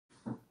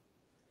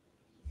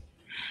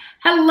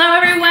Hello,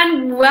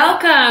 everyone.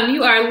 Welcome.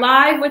 You are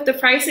live with the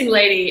Pricing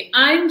Lady.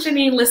 I'm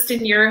Janine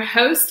Liston, your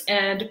host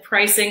and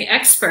pricing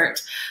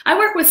expert. I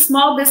work with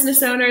small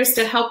business owners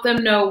to help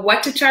them know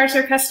what to charge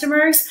their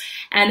customers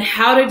and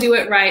how to do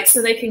it right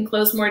so they can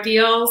close more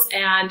deals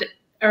and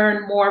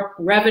earn more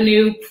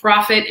revenue,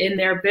 profit in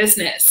their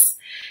business.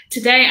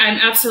 Today, I'm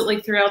absolutely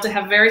thrilled to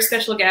have a very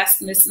special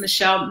guest, Miss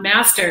Michelle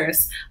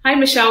Masters. Hi,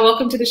 Michelle.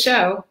 Welcome to the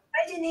show.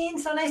 Hi, Janine.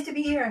 So nice to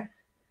be here.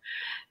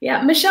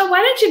 Yeah, Michelle, why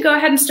don't you go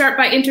ahead and start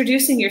by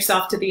introducing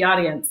yourself to the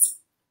audience?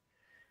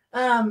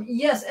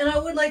 Yes, and I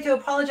would like to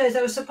apologize.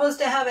 I was supposed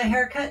to have a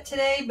haircut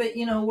today, but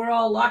we're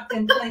all locked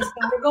in place.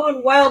 So we're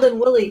going wild and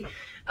woolly.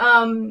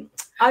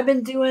 I've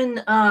been doing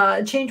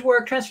change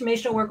work,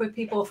 transformational work with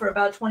people for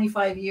about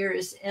 25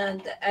 years,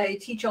 and I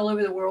teach all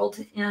over the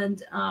world.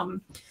 And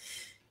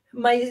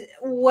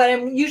what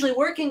I'm usually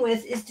working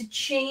with is to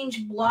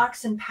change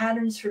blocks and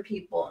patterns for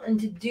people. And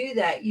to do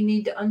that, you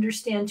need to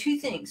understand two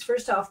things.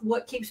 First off,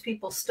 what keeps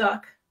people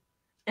stuck?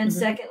 And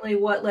secondly,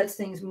 what lets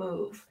things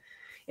move?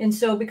 And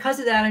so because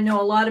of that, I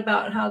know a lot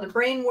about how the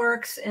brain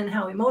works and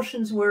how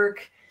emotions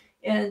work.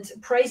 And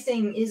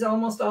pricing is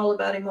almost all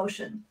about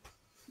emotion.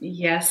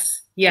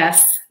 Yes,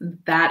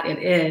 that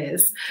it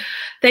is.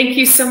 Thank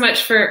you so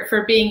much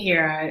for being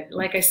here.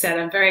 Like I said,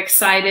 I'm very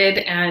excited,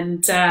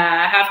 and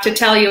I have to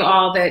tell you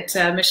all that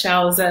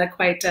Michelle is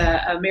quite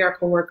a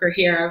miracle worker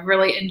here. I've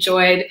really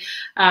enjoyed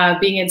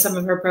being in some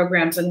of her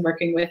programs and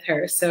working with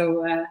her.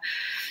 So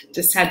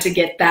just had to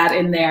get that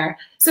in there.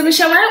 So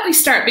Michelle, why don't we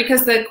start?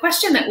 Because the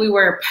question that we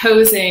were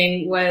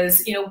posing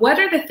was, what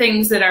are the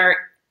things that are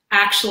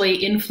actually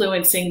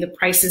influencing the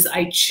prices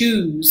I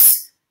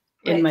choose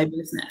in my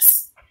business?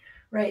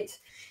 Right.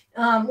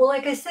 Well,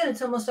 like I said,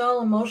 it's almost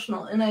all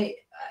emotional. And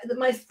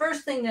my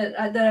first thing that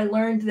I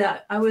learned,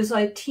 that I was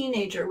like a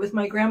teenager with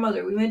my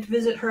grandmother. We went to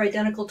visit her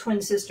identical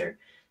twin sister.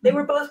 They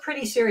were both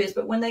pretty serious,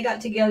 but when they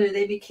got together,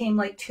 they became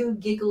like two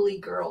giggly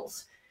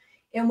girls.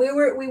 And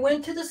we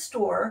went to the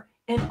store,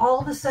 and all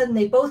of a sudden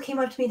they both came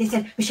up to me. They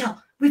said, "Michelle,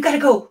 we've got to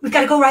go. We've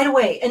got to go right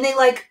away." And they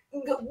like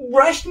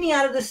rushed me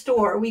out of the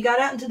store. We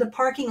got out into the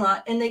parking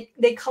lot, and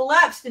they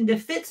collapsed into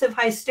fits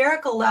of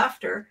hysterical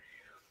laughter.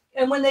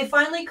 And when they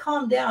finally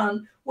calmed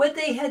down, what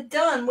they had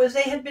done was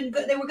they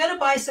were going to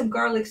buy some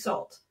garlic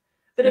salt,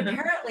 but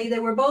apparently they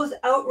were both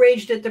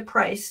outraged at the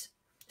price.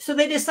 So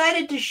they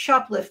decided to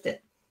shoplift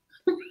it.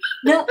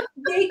 Now,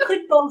 they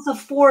could both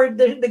afford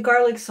the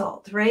garlic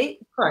salt, right?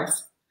 Of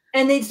course.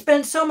 And they'd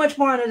spent so much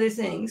more on other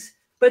things,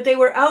 but they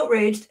were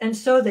outraged. And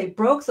so they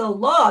broke the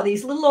law.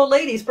 These little old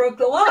ladies broke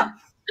the law.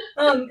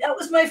 That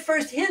was my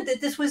first hint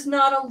that this was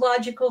not a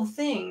logical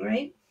thing,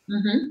 right?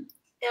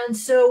 And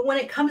so when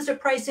it comes to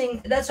pricing,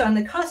 that's on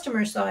the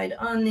customer side.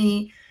 On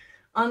the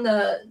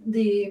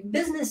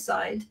business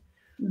side,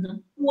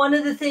 one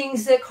of the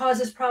things that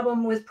causes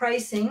problem with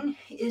pricing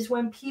is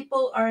when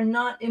people are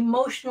not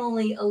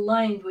emotionally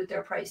aligned with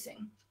their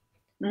pricing.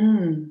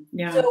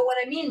 So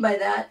what I mean by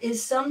that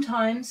is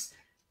sometimes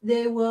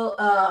they will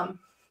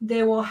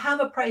have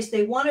a price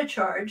they want to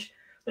charge,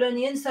 but on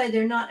the inside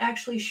they're not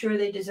actually sure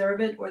they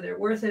deserve it, or they're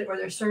worth it, or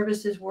their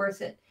service is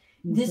worth it.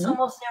 This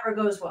almost never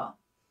goes well.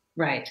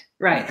 Right.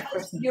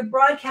 Because you're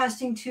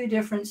broadcasting two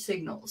different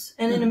signals.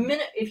 And in a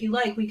minute, if you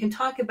like, we can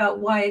talk about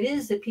why it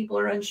is that people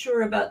are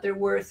unsure about their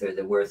worth or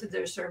the worth of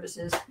their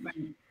services.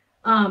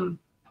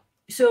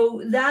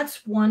 So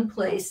that's one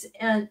place,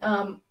 and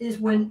is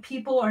when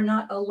people are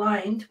not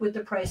aligned with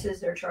the prices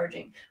they're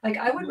charging. Like,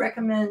 I would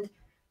recommend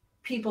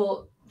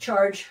people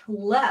charge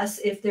less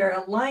if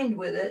they're aligned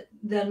with it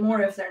than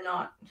more if they're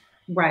not.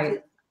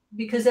 Right.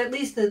 Because at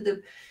least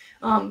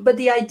but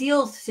the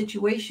ideal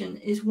situation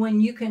is when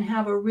you can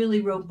have a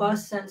really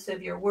robust sense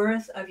of your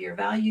worth, of your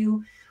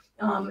value,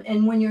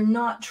 and when you're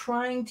not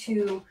trying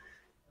to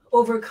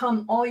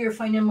overcome all your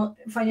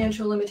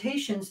financial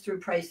limitations through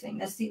pricing.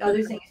 That's the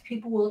other thing. Is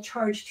people will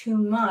charge too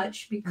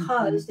much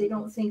because they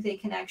don't think they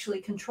can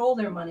actually control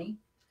their money.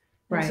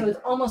 Right. So it's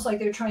almost like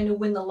they're trying to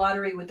win the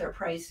lottery with their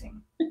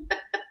pricing.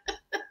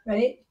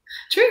 Right?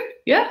 True.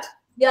 Yeah.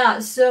 Yeah,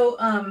 so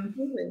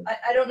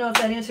I don't know if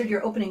that answered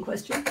your opening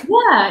question.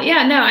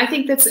 Yeah, no, I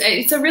think because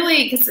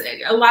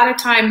a lot of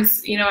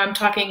times, I'm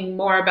talking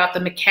more about the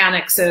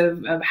mechanics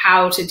of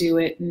how to do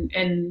it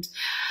and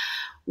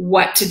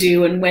what to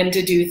do and when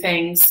to do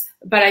things.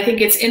 But I think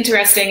it's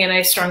interesting, and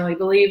I strongly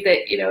believe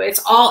that,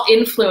 it's all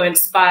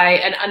influenced by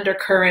an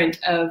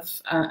undercurrent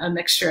of a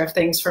mixture of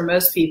things for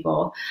most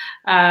people.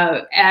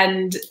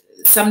 And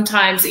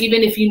sometimes,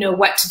 even if you know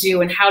what to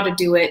do and how to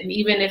do it, and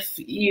even if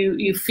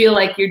you feel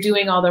like you're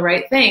doing all the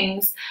right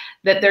things,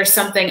 that there's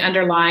something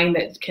underlying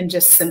that can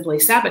just simply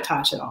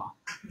sabotage it all.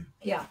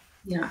 Yeah.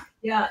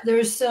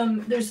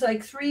 There's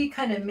like three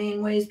kind of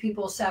main ways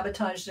people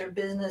sabotage their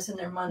business and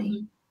their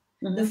money.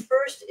 The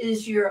first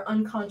is your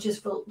unconscious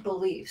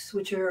beliefs,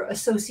 which are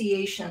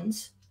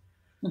associations.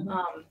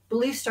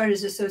 Beliefs start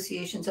as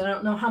associations. I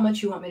don't know how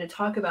much you want me to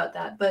talk about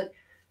that, but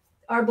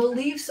our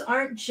beliefs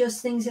aren't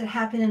just things that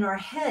happen in our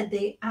head.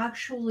 They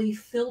actually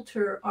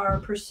filter our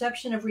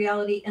perception of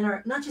reality, and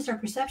not just our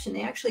perception,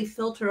 they actually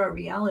filter our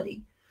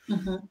reality.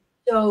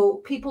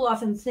 So people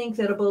often think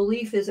that a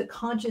belief is a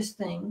conscious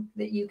thing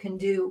that you can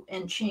do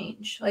and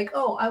change. Like,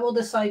 oh, I will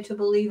decide to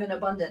believe in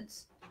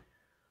abundance.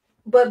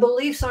 But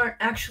beliefs aren't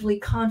actually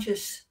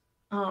conscious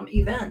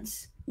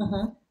events.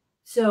 Mm-hmm.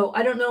 So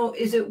I don't know,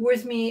 is it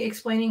worth me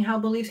explaining how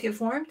beliefs get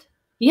formed?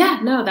 Yeah,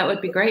 no, that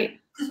would be great.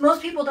 Because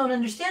most people don't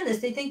understand this.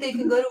 They think they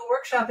can go to a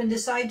workshop and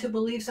decide to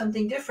believe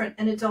something different,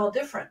 and it's all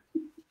different.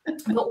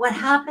 But what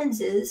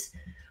happens is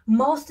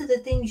most of the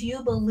things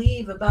you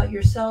believe about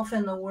yourself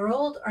and the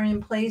world are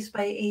in place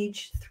by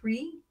age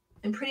 3,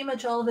 and pretty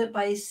much all of it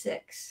by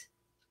 6.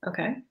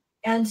 Okay.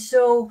 And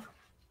so,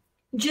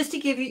 just to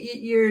give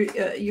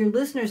your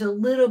listeners a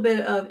little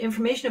bit of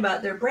information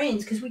about their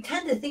brains, because we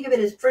tend to think of it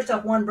as first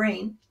off one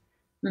brain,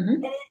 Mm-hmm.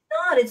 and it's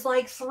not. It's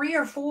like 3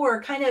 or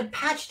 4 kind of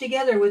patched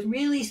together with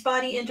really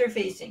spotty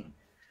interfacing.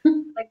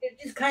 Like they're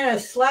just kind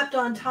of slapped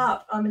on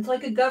top. It's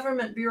like a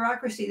government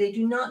bureaucracy. They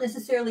do not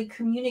necessarily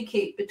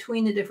communicate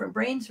between the different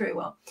brains very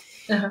well.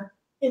 Uh-huh.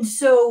 And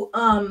so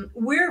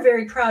we're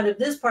very proud of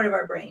this part of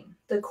our brain,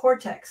 the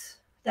cortex.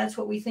 That's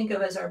what we think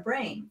of as our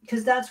brain,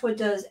 because that's what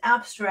does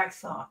abstract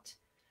thought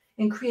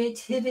and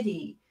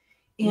creativity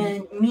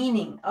and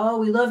meaning. Oh,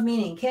 we love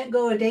meaning. Can't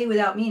go a day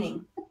without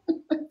meaning.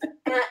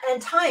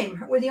 And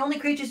time. We're the only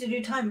creatures that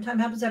do time. Time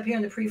happens up here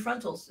in the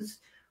prefrontals. It's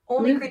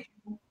only creatures,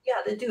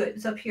 that do it.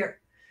 It's up here.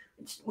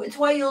 It's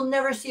why you'll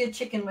never see a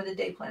chicken with a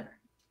day planner.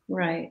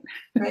 Right.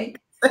 Right?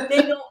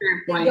 They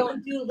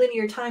don't do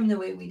linear time the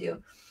way we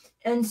do.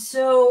 And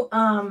so,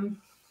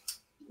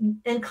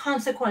 and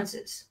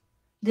consequences.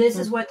 This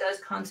is what does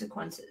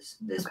consequences,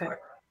 this part.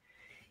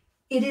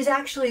 It is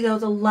actually, though,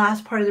 the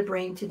last part of the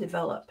brain to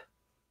develop.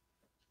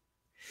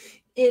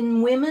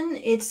 In women,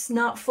 it's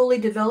not fully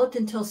developed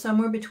until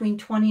somewhere between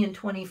 20 and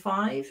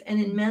 25.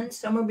 And in men,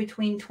 somewhere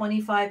between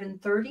 25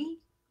 and 30.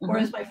 Or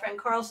as my friend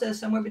Carl says,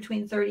 somewhere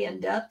between 30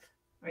 and death,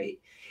 right?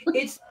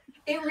 It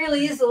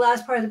really is the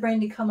last part of the brain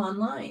to come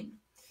online.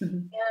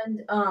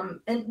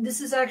 And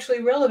this is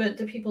actually relevant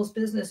to people's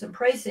business and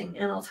pricing,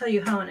 and I'll tell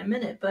you how in a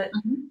minute. But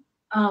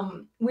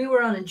we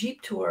were on a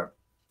Jeep tour.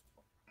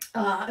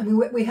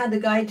 We had the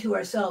guide to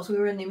ourselves. We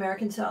were in the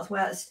American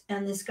Southwest,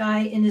 and this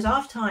guy, in his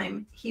off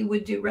time, he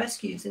would do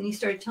rescues, and he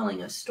started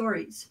telling us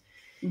stories.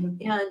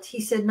 And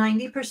he said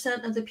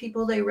 90% of the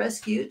people they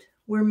rescued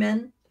were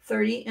men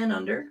 30 and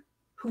under,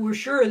 who were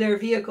sure their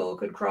vehicle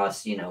could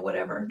cross,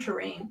 whatever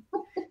terrain.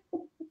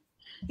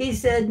 He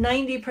said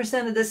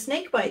 90% of the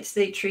snake bites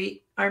they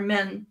treat are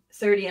men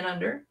 30 and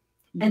under.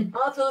 And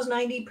of those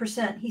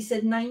 90%, he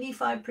said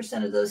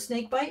 95% of those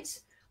snake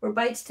bites were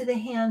bites to the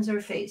hands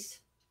or face,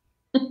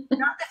 not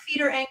the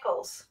feet or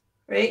ankles,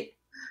 right?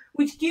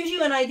 Which gives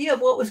you an idea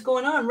of what was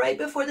going on right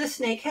before the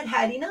snake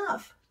had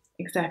enough.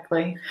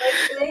 Exactly.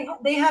 Like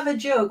they have a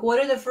joke. What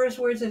are the first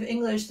words of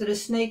English that a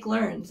snake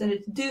learns? And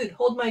it's, dude,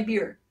 hold my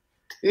beer.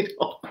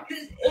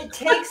 It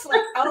takes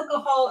like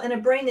alcohol and a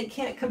brain that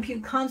can't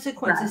compute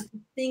consequences to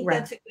think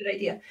that's a good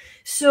idea.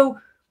 So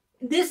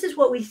this is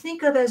what we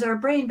think of as our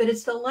brain, but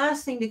it's the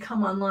last thing to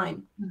come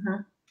online.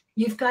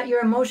 You've got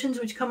your emotions,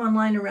 which come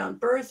online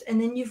around birth,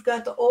 and then you've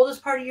got the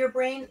oldest part of your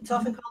brain. It's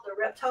often called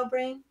the reptile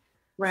brain,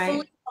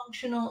 fully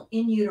functional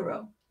in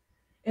utero.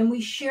 And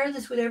we share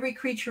this with every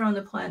creature on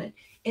the planet.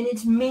 And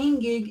its main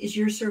gig is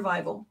your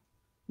survival.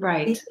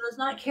 It does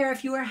not care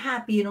if you are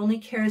happy. It only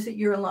cares that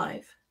you're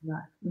alive.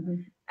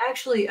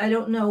 Actually, I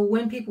don't know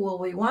when people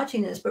will be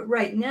watching this, but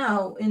right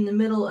now, in the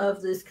middle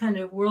of this kind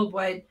of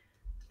worldwide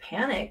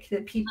panic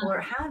that people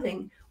are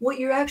having, what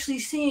you're actually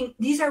seeing,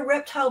 these are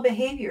reptile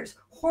behaviors.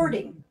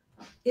 Hoarding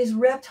is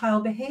reptile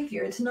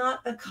behavior. It's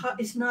not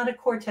a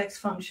cortex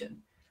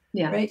function.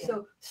 Right?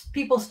 So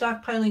people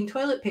stockpiling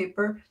toilet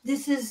paper,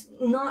 this is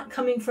not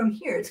coming from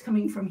here. It's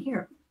coming from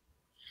here.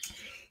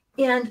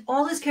 And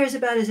all this cares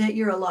about is that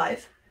you're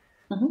alive.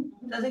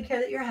 Doesn't care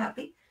that you're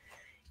happy.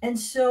 And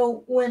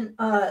so when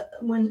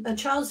a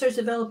child starts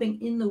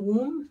developing in the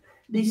womb,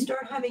 they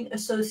start having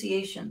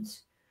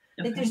associations.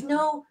 Like there's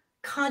no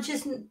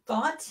conscious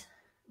thought,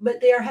 but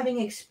they are having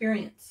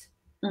experience.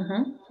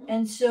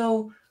 And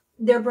so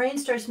their brain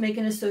starts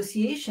making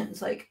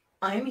associations like,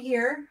 I'm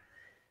here,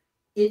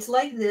 it's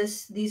like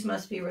this, these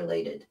must be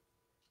related.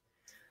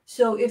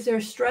 So if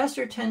there's stress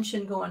or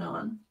tension going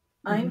on,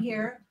 I'm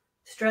here,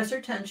 stress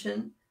or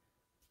tension,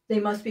 they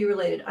must be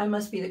related. I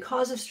must be the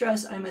cause of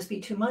stress. I must be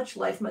too much.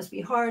 Life must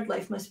be hard.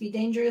 Life must be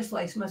dangerous.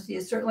 Life must be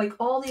a certain, like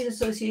all these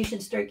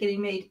associations start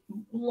getting made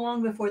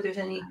long before there's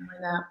any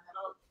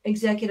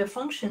executive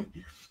function.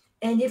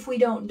 And if we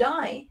don't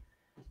die,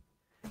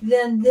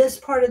 then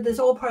this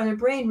old part of the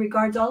brain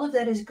regards all of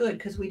that as good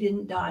because we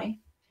didn't die.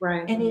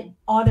 And it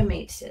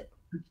automates it.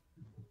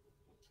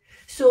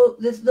 So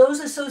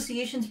those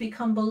associations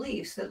become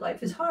beliefs that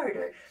life is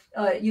hard,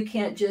 or you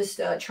can't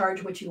just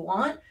charge what you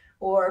want,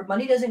 or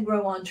money doesn't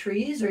grow on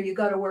trees, or you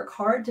got to work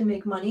hard to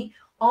make money.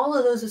 All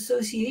of those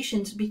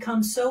associations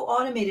become so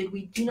automated,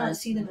 we do not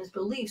see them as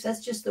beliefs.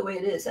 That's just the way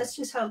it is. That's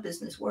just how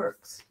business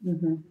works.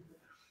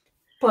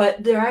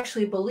 But they're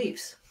actually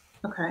beliefs.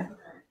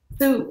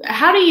 So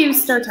how do you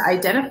start to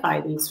identify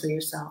these for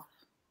yourself?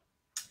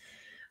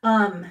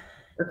 Or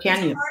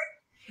can you?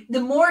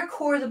 The more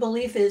core the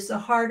belief is, the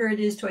harder it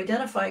is to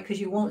identify, because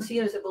you won't see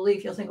it as a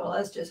belief. You'll think, well,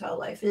 that's just how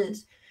life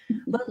is.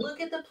 But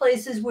look at the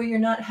places where you're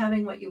not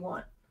having what you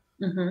want.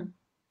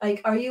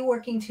 Like, are you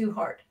working too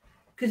hard?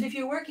 Because if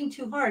you're working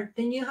too hard,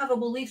 then you have a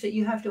belief that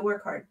you have to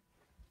work hard.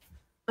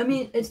 I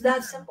mean, it's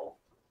that simple.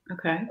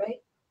 Okay.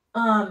 Right?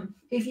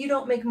 If you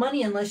don't make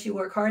money unless you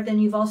work hard, then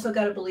you've also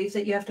got a belief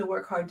that you have to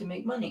work hard to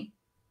make money.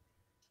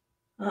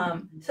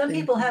 Some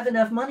people have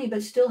enough money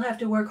but still have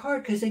to work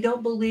hard because they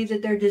don't believe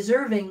that they're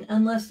deserving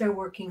unless they're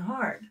working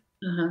hard.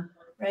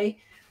 Right?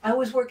 I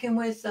was working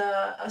with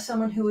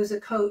someone who was a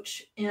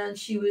coach, and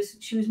she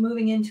was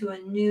moving into a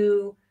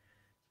new.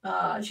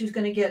 She was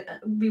going to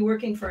be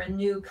working for a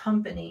new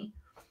company,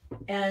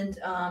 and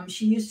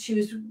she was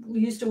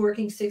used to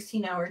working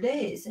 16-hour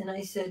days. And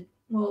I said,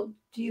 well,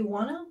 do you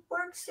want to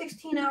work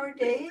 16-hour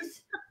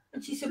days?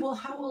 And she said, well,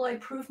 how will I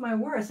prove my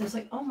worth? And it's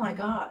like, oh my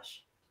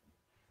gosh.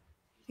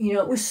 You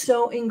know, it was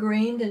so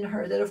ingrained in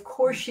her that of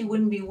course she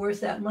wouldn't be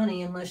worth that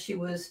money unless she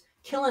was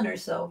killing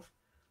herself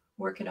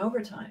working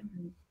overtime.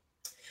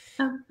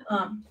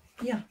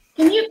 Yeah.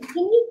 Can you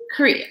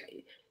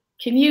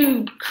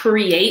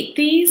create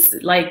these?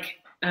 Like,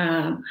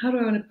 how do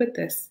I want to put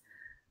this?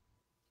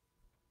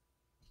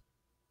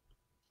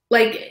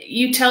 Like,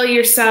 you tell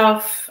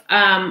yourself,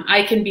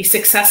 I can be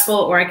successful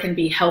or I can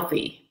be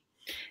healthy.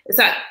 Is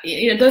that,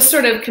 you know, those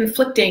sort of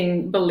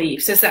conflicting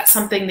beliefs, is that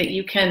something that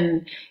you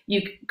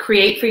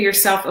create for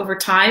yourself over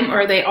time,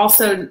 or are they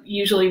also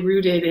usually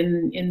rooted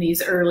in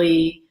these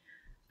early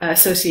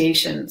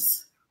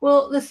associations?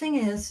 Well, the thing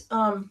is,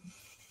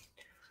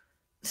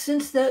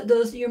 since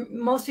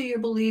most of your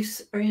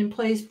beliefs are in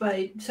place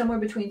by somewhere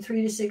between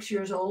 3 to 6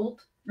 years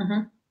old,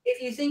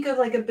 if you think of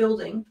like a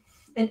building,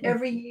 and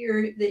every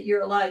year that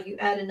you're alive, you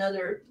add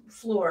another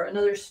floor,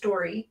 another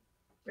story,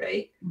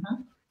 right?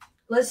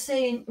 Let's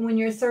say when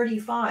you're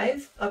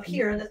 35, up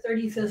here on the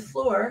 35th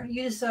floor,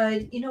 you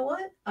decide, you know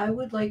what? I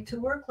would like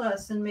to work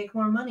less and make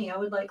more money. I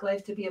would like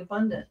life to be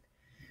abundant.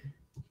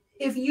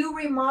 If you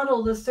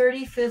remodel the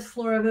 35th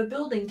floor of a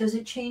building, does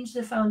it change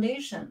the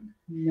foundation?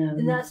 No.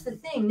 And that's the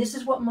thing. This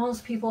is what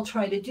most people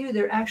try to do.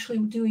 They're actually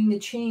doing the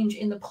change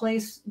in the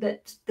place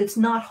that's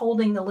not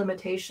holding the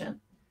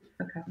limitation.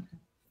 Okay.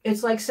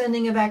 It's like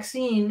sending a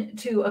vaccine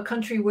to a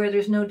country where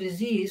there's no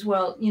disease.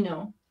 Well, you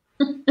know,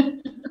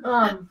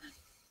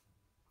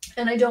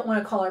 and I don't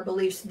want to call our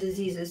beliefs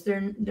diseases.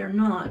 They're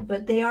not,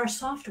 but they are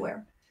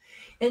software.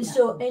 And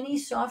so any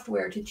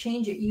software, to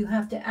change it, you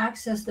have to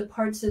access the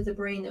parts of the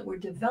brain that were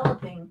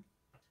developing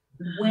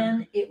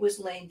when it was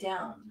laid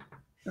down.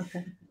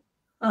 Okay.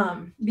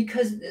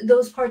 Because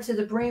those parts of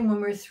the brain,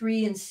 when we're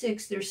 3 and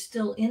 6, they're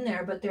still in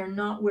there, but they're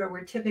not where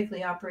we're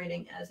typically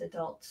operating as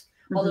adults.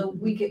 Although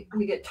we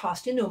get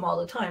tossed into them all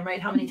the time,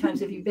 right? How many times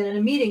have you been in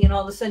a meeting and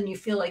all of a sudden you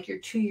feel like you're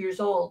 2 years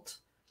old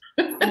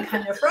and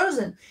kind of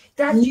frozen?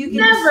 That's you getting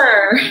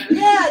never.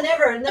 Yeah,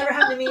 never. It never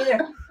happened to me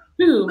either.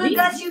 But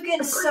that's you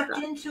getting sucked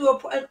into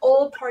an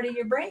old part of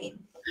your brain.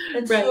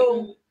 And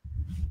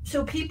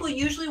so people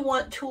usually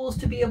want tools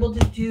to be able to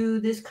do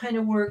this kind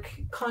of work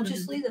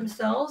consciously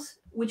themselves,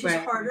 which is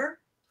harder.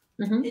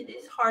 It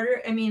is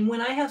harder. I mean, when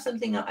I have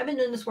something up, I've been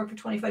doing this work for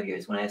 25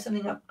 years. When I have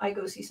something up, I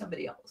go see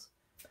somebody else.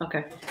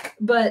 Okay.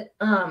 But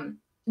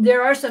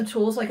there are some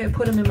tools, like I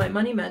put them in my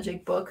money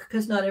magic book,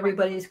 because not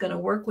everybody is going to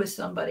work with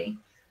somebody.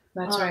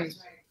 That's right.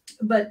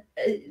 But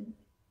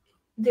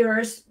there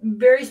are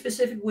very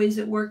specific ways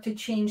that work to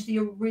change the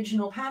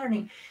original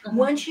patterning.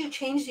 Once you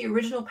change the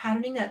original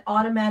patterning, that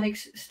automatic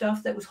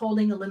stuff that was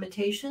holding a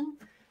limitation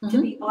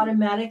to be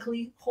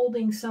automatically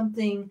holding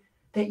something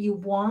that you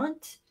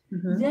want,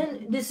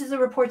 then this is the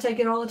reports I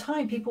get all the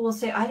time. People will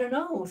say, I don't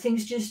know,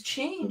 things just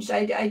changed.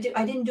 I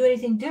didn't do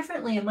anything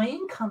differently and my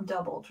income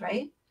doubled,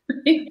 right?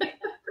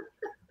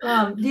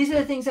 These are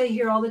the things I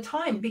hear all the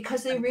time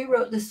because they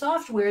rewrote the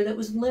software that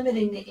was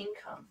limiting the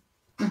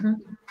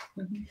income.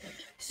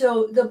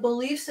 So the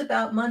beliefs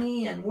about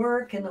money and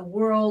work and the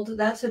world,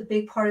 that's a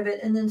big part of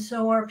it. And then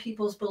so are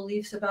people's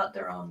beliefs about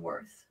their own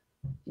worth.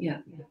 Yeah.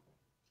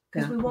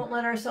 Because we won't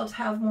let ourselves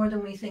have more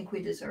than we think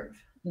we deserve.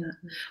 Yeah.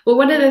 Well,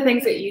 one of the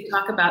things that you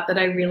talk about that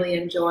I really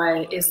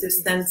enjoy is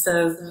this sense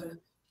of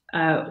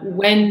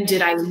when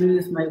did I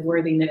lose my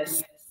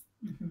worthiness?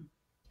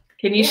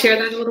 Can you share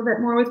that a little bit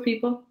more with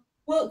people?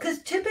 Well,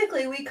 because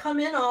typically we come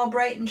in all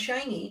bright and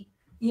shiny,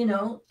 you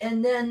know,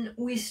 and then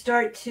we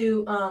start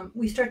to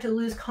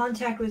lose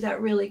contact with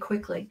that really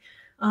quickly.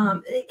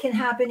 It can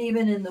happen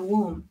even in the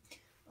womb.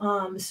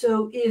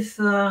 So if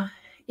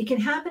it can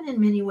happen in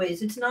many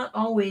ways, it's not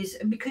always,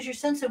 because your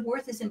sense of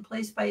worth is in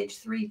place by age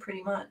 3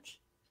 pretty much.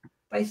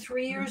 By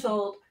 3 years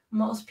old,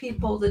 most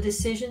people, the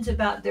decisions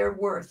about their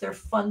worth, their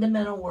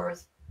fundamental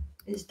worth,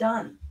 is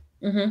done.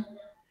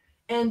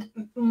 And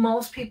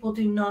most people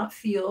do not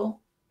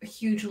feel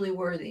hugely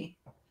worthy.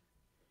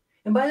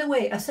 And by the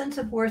way, a sense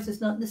of worth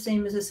is not the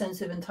same as a sense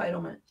of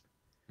entitlement.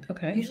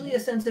 Okay. Usually a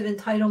sense of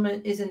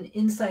entitlement is an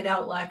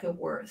inside-out lack of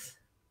worth.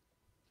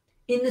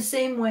 In the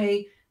same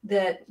way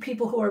that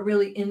people who are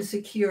really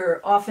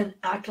insecure often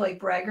act like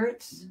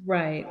braggarts.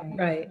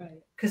 Right.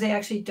 because they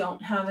actually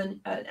don't have an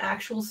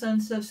actual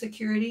sense of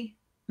security.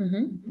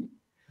 Mm-hmm.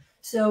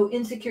 So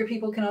insecure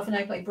people can often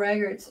act like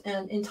braggarts,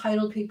 and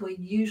entitled people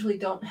usually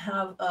don't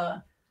have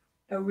a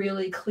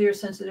really clear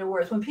sense of their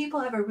worth. When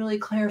people have a really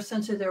clear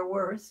sense of their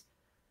worth,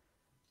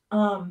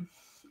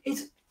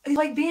 it's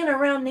like being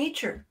around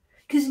nature,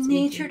 because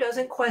nature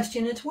doesn't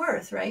question its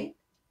worth, right?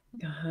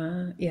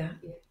 Yeah.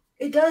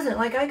 It doesn't.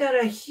 Like, I got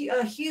a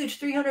huge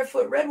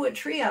 300-foot redwood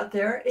tree out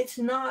there. It's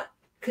not.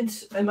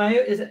 Is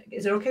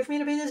it okay for me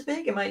to be this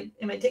big? Am I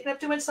taking up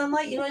too much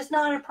sunlight? It's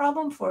not a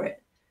problem for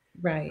it.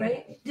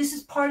 Right. This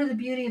is part of the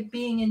beauty of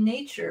being in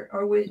nature,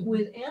 or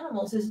with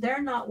animals, is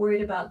they're not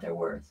worried about their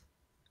worth.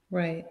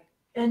 Right.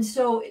 And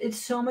so it's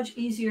so much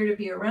easier to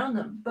be around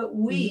them. But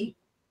we,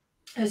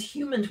 as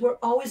humans, we're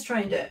always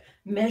trying to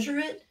measure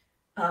it,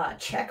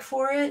 check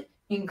for it,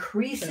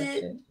 increase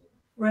it,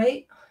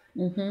 right?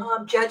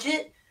 Judge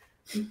it.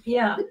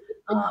 Yeah.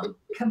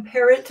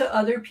 Compare it to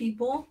other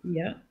people.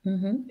 Yeah.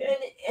 And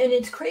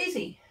it's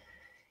crazy.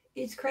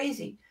 It's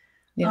crazy.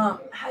 Yeah.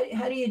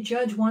 How do you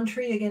judge one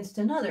tree against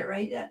another,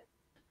 right?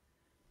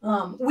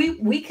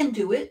 We can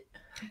do it,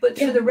 but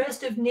for the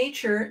rest of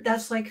nature,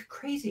 that's like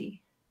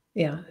crazy.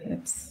 Yeah,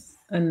 it's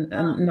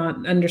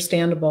not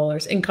understandable or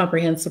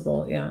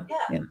incomprehensible. Yeah.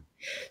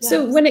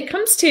 So when it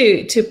comes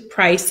to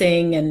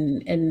pricing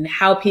and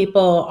how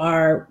people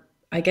are,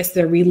 I guess,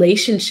 their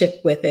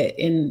relationship with it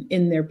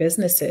in their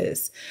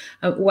businesses,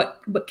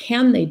 what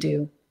can they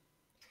do?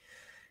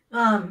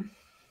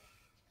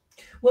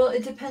 Well,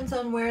 it depends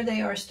on where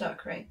they are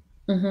stuck, right?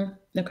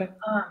 Okay.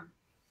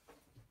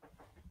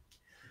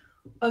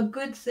 A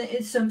good thing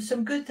is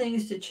some good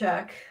things to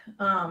check.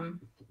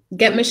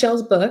 Get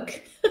Michelle's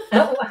book.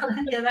 Oh, well,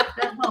 yeah,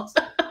 that helps.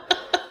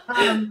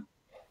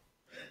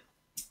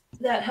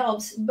 That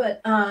helps,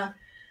 but I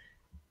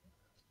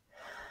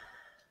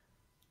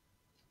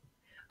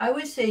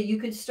would say you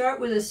could start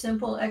with a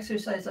simple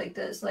exercise like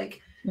this,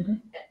 like,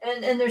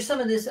 and there's some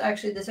of this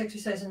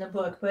exercise in the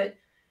book, but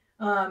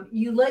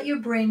you let your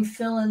brain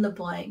fill in the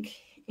blank.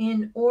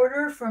 In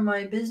order for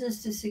my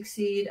business to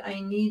succeed, I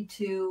need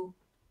to,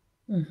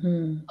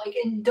 like,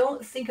 and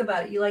don't think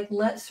about it. You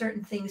let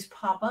certain things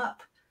pop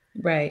up.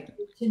 Right.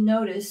 To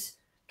notice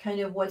kind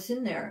of what's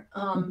in there.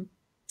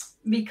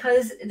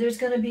 Because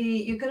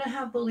you're going to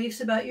have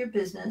beliefs about your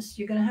business.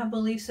 You're going to have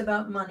beliefs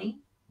about money.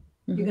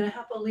 You're going to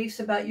have beliefs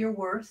about your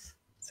worth.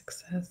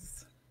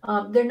 Success.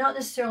 They're not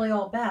necessarily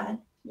all bad,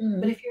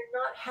 but if you're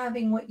not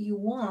having what you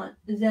want,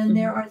 then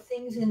there are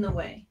things in the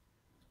way.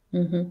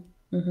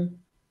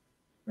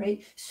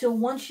 Right? So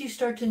once you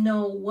start to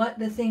know what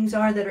the things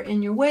are that are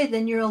in your way,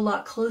 then you're a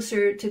lot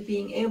closer to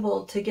being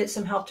able to get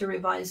some help to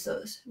revise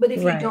those. But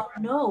if you don't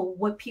know,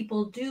 what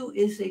people do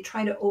is they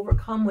try to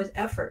overcome with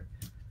effort,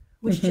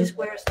 which just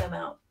wears them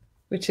out.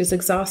 Which is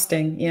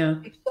exhausting. Yeah.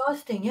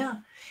 Exhausting. Yeah.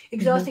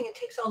 Exhausting. It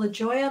takes all the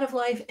joy out of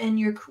life, and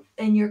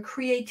your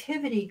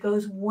creativity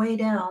goes way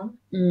down.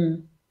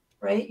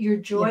 Right? Your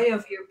joy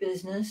of your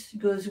business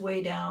goes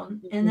way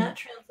down. And that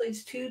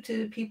translates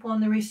to people on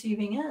the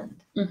receiving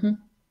end.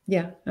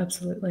 Yeah,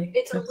 absolutely.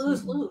 It's a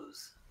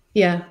lose-lose.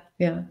 Yeah.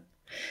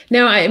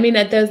 No, I mean,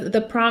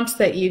 the prompts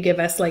that you give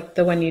us, like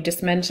the one you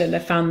just mentioned, I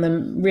found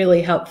them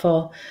really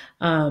helpful.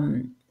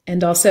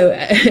 And also,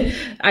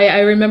 I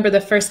remember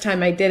the first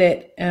time I did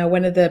it,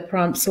 one of the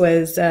prompts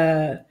was,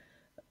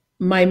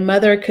 my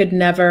mother could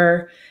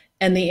never,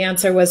 and the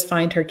answer was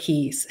find her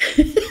keys.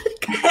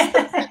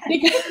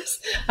 Because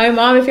hi,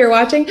 Mom, if you're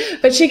watching,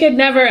 but she could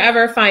never,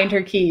 ever find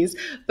her keys.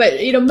 But,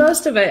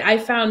 most of it I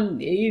found,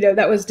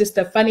 that was just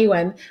a funny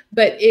one,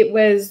 but it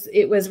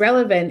was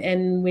relevant.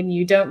 And when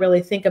you don't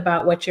really think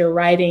about what you're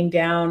writing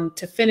down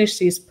to finish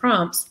these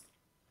prompts,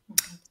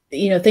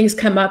 things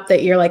come up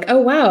that you're like, oh,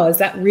 wow, is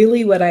that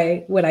really what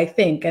I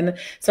think? And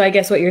so I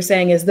guess what you're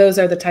saying is those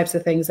are the types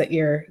of things that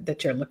you're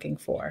looking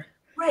for.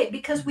 Right,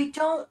 because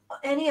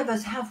any of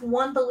us have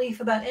one belief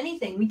about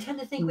anything. We tend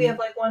to think we have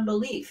like one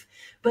belief,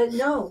 but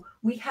no,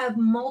 we have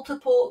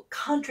multiple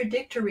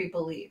contradictory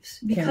beliefs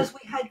because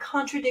we had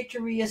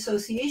contradictory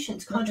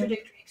associations,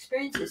 contradictory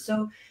experiences.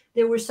 So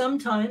there were some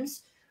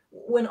times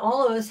when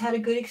all of us had a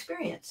good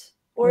experience,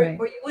 or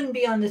you wouldn't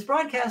be on this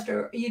broadcast,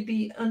 or you'd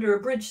be under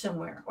a bridge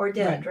somewhere or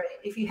dead, right?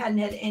 If you hadn't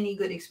had any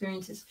good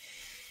experiences.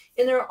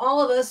 And there are all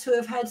of us who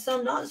have had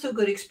some not so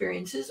good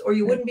experiences, or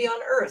you wouldn't be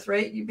on Earth,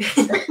 right? You'd be,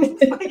 and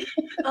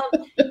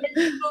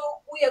so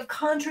we have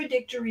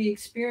contradictory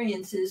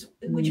experiences,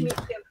 which means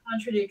we have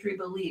contradictory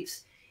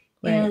beliefs.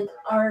 And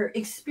our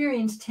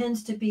experience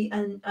tends to be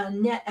a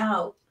net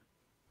out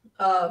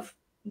of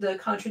the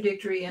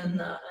contradictory and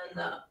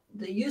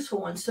the useful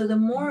ones. So the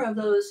more of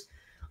those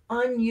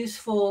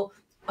unuseful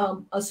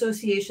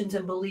associations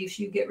and beliefs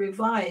you get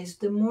revised,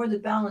 the more the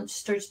balance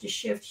starts to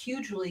shift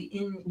hugely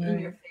in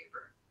your favor.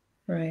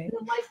 Right.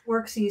 And life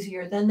works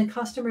easier. Then the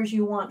customers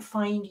you want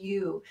find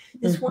you.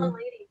 This one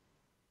lady,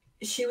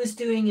 she was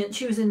doing it.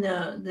 She was in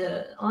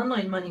the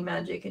online money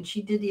magic, and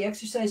she did the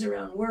exercise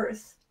around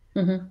worth.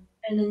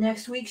 And the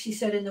next week, she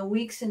said, in the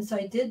week since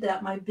I did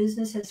that, my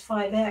business has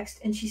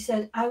 5x'd. And she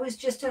said, I was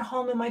just at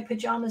home in my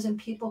pajamas and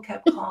people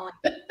kept calling.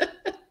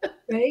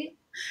 Right?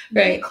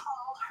 They Right.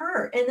 called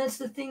her. And that's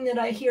the thing that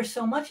I hear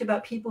so much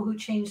about people who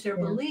change their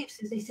Yeah. beliefs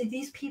is they say,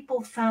 these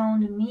people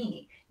found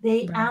me.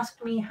 They Right.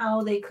 asked me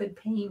how they could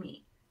pay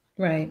me.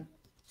 Right.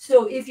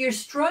 So if you're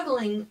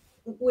struggling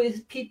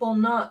with people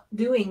not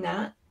doing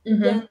that,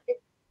 Mm-hmm. then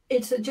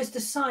it's just a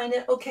sign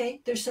that,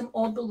 okay, there's some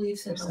old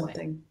beliefs in There's the way.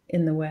 something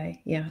in the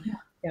way. Yeah. Yeah.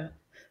 Yeah.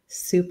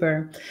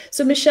 Super.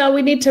 So, Michelle,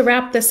 we need to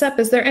wrap this up.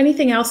 Is there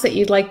anything else that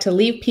you'd like to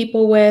leave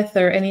people with,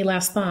 or any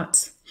last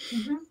thoughts?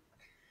 Mm-hmm.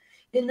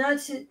 And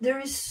that's it. There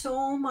is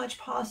so much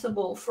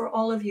possible for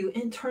all of you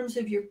in terms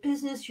of your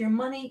business, your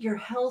money, your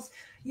health.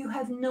 You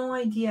have no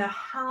idea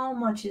how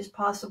much is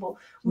possible.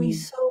 We Mm.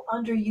 so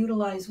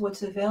underutilize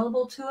what's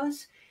available to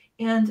us.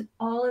 And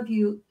all of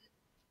you,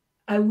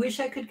 I wish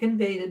I could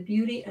convey the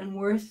beauty and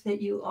worth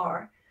that you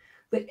are.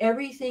 But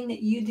everything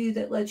that you do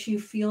that lets you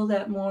feel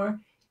that more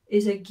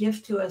is a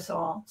gift to us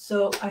all.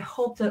 So I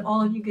hope that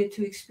all of you get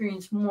to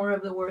experience more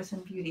of the worth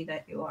and beauty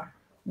that you are.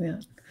 Yeah.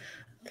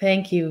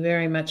 Thank you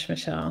very much,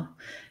 Michelle.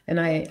 And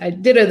I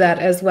ditto that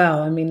as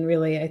well. I mean,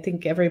 really, I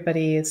think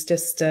everybody is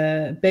just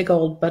a big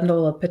old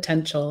bundle of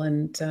potential,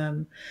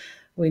 and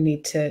we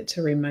need to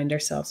remind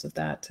ourselves of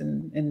that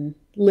and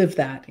live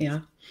that. Yeah.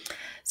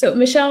 So,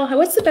 Michelle,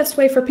 what's the best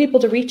way for people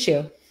to reach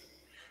you?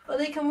 Well,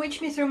 they can reach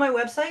me through my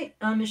website,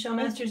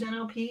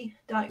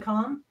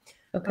 michellemastersnlp.com,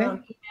 Okay.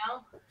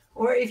 email,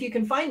 or if you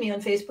can find me on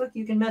Facebook,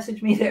 you can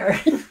message me there.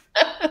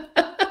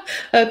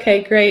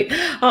 Okay, great.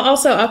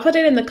 I'll put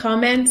it in the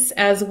comments,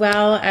 as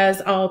well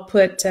as I'll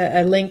put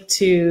a link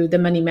to the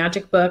Money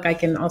Magic book. I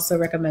can also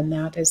recommend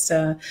that. It's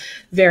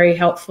very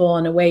helpful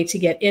and a way to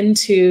get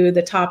into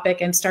the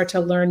topic and start to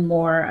learn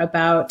more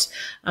about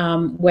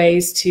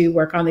ways to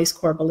work on these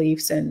core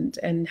beliefs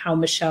and how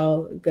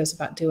Michelle goes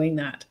about doing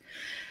that.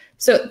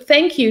 So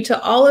thank you to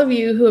all of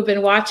you who have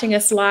been watching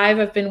us live.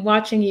 I've been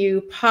watching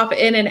you pop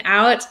in and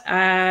out.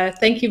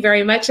 Thank you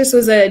very much. This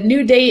was a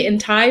new date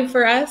and time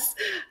for us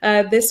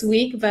this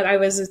week, but I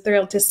was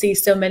thrilled to see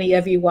so many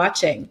of you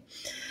watching.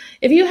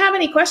 If you have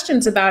any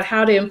questions about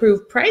how to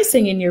improve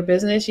pricing in your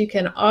business, you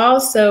can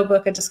also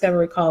book a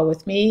discovery call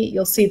with me.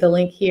 You'll see the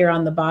link here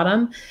on the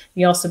bottom.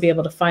 You'll also be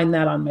able to find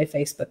that on my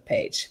Facebook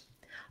page.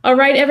 All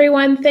right,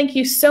 everyone. Thank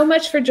you so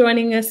much for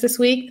joining us this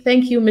week.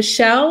 Thank you,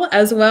 Michelle,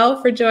 as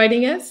well, for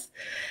joining us.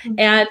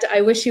 And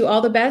I wish you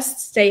all the best.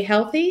 Stay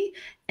healthy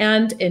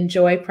and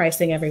enjoy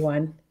pricing,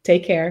 everyone.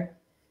 Take care.